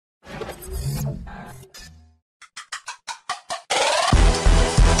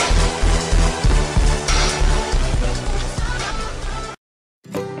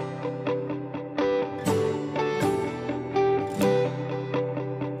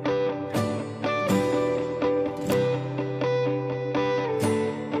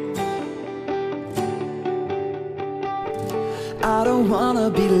wanna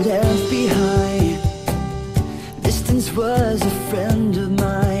be left behind. Distance was a friend of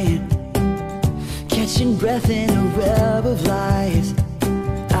mine, catching breath in a web of lies.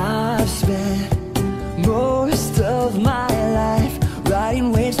 I've spent most of my life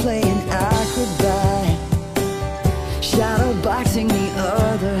riding waves, playing acrobat, shadow boxing the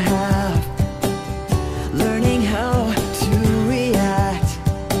other half, learning how to react.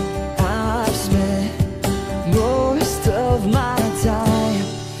 I've spent most of my time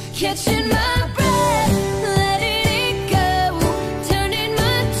catching my breath, letting it go, turning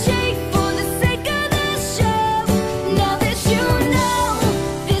my cheek for the sake of the show. Now that you know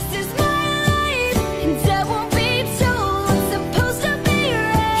this is my life, and I won't be told what's supposed to be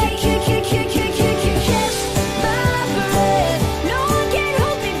right. Catch my breath, no one can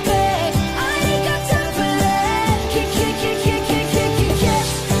hold me back. I ain't got time for that. Catch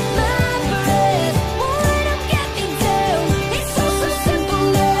my breath, won't let 'em get me down. It's all so simple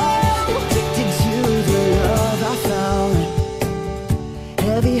now. Addicted to the love I found,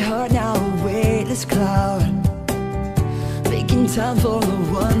 heavy heart now a weightless cloud, making time for the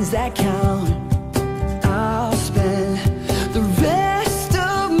ones that count. I'll spend the rest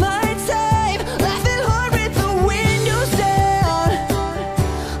of my time laughing hard with the windows down,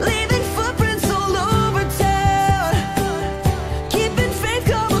 leaving footprints all over town, keeping faith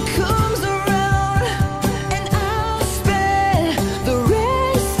come what comes around. And I'll spend the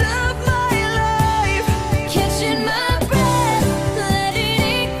rest of my life catching my breath, letting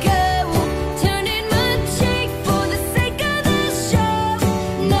it go, turning my cheek for the sake of the show.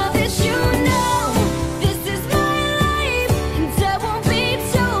 Now that you know this is my life, and I won't be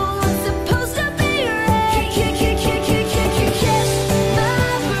told what's supposed to be right. Catch my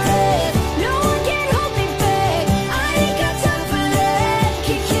breath, no one can hold me back. I ain't got time for that.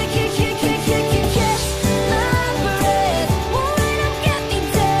 Catch my breath, won't let 'em get me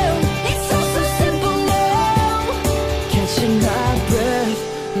down. It's all so simple now. Catching my breath,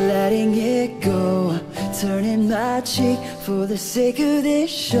 letting it go, turning my cheek for the sake of this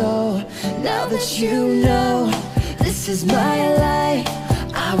show. Now that you know this is my life,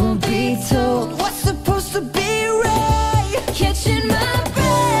 I won't be told what's supposed to be right. Catching my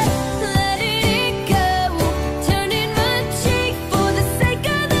breath, letting it go, turning my cheek for the sake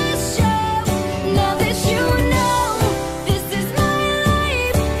of the show. Now that you know this is my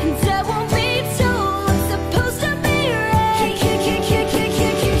life, and I won't be told what's supposed to be right. Catch my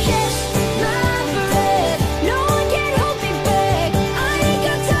breath, no one can hold me back. I ain't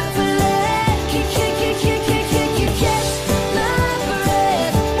got time for that. Catch my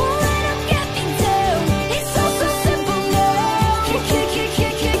breath, won't let 'em get me down. It's all so simple now. Catch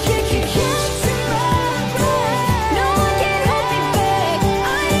my breath, no one can hold me back.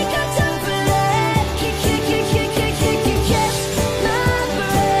 I ain't got time for that. Catch my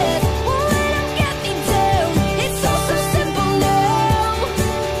breath, won't let 'em get me down. It's all so simple now.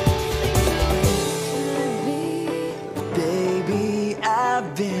 Baby, I've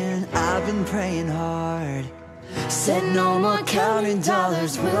been praying hard. Said no more counting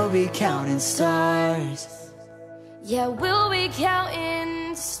dollars, we'll be counting stars. Yeah, we'll be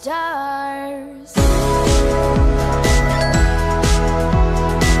counting stars.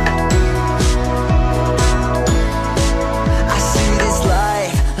 I see this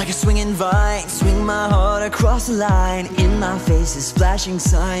life like a swinging vine, swing my heart across the line. In my face is flashing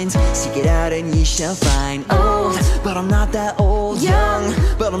signs, seek it out and ye shall find. Old, but I'm not that old. Young,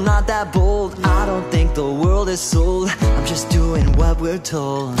 but I'm not that bold. I don't think the world is sold, I'm just doing what we're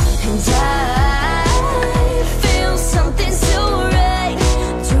told. And I feel something so right,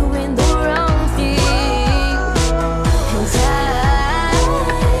 doing the wrong thing. And I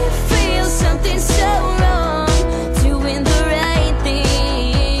feel something so wrong, doing the right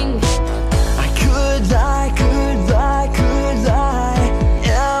thing. I could lie.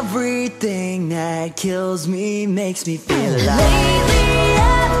 Everything that kills me makes me feel alive. Lately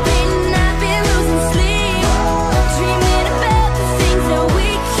I've been losing sleep, dreaming about the things that we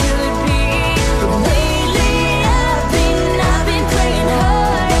could be. Lately I've been praying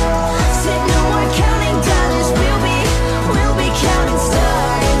hard. Said no more counting dollars, we'll be counting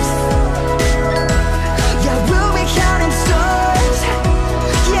stars. Yeah, we'll be counting stars.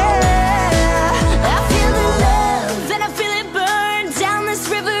 Yeah, I feel the love and I feel it burn down this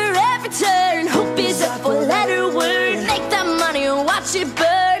river every turn. Hope is a four-letter word, make that money and watch it burn.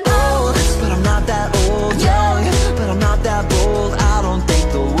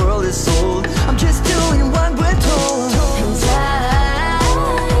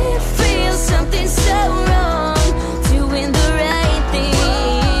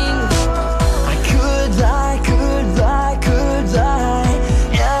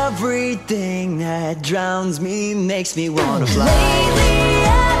 drowns me, makes me wanna fly. Lately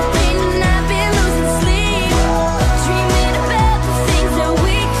I've been losing sleep, dreaming about the things that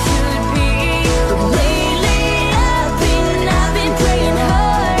we could be. Lately I've been praying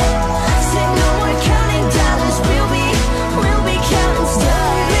hard, said no more counting dollars, we'll be counting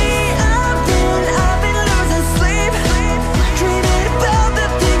stars. I've been losing sleep, dreaming about the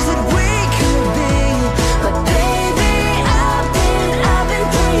things that we could be. But baby, I've been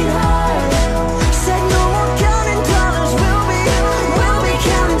praying hard, said no more counting dollars, we'll be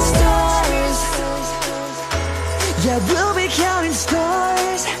counting stars. Yeah, we'll be counting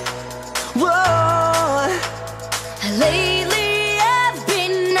stars. Whoa. Lately I've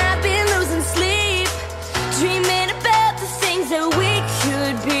been losing sleep, dreaming about the things that we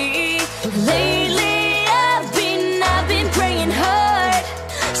could be. Lately I've been praying hard,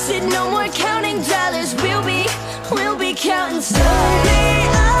 said no more counting dollars, we'll be counting stars.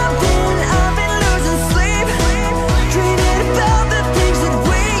 I've been losing sleep, dreaming about the things that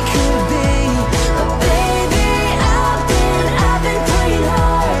we could be. But baby, I've been praying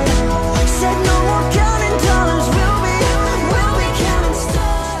hard, said no more counting dollars, we'll be counting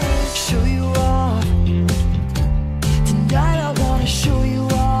stars. Show you off tonight, I wanna show you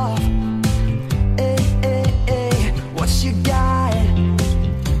off. Hey, hey, hey, what you got?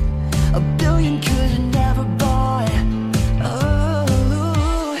 A billion could never buy.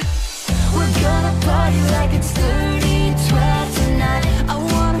 Oh, we're gonna party like it's 30-12 tonight. I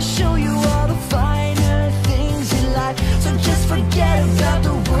wanna show you all the finer things in life. So just forget about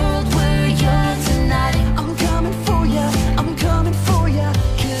the world, we're young tonight. I'm coming for ya, I'm coming for ya.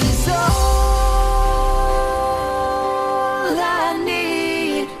 'Cause all I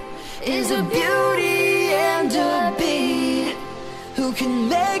need is a beauty and a beat who can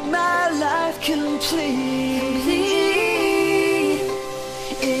make my life complete.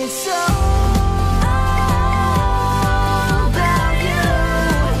 It's all about you.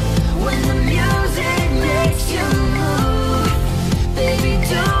 When the music makes you move, baby,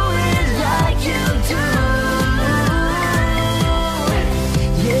 do it like you do.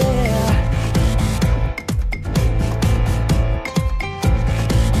 Yeah.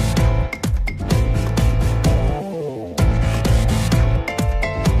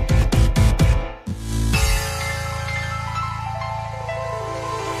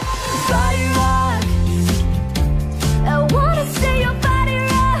 Body rock, I wanna see your body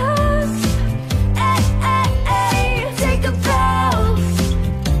rock. Ay, ay, ay, take a bow.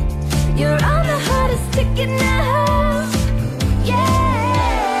 You're on the hottest ticket now.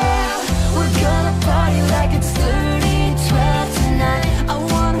 Yeah, we're gonna party like it's 30-12 tonight. I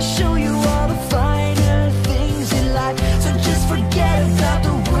wanna show you all the finer things in life. So just forget about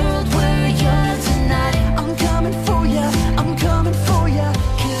the world, we're young tonight. I'm coming for ya, I'm coming for ya.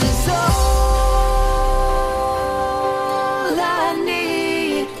 'Cause all I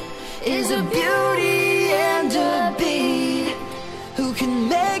need is a beauty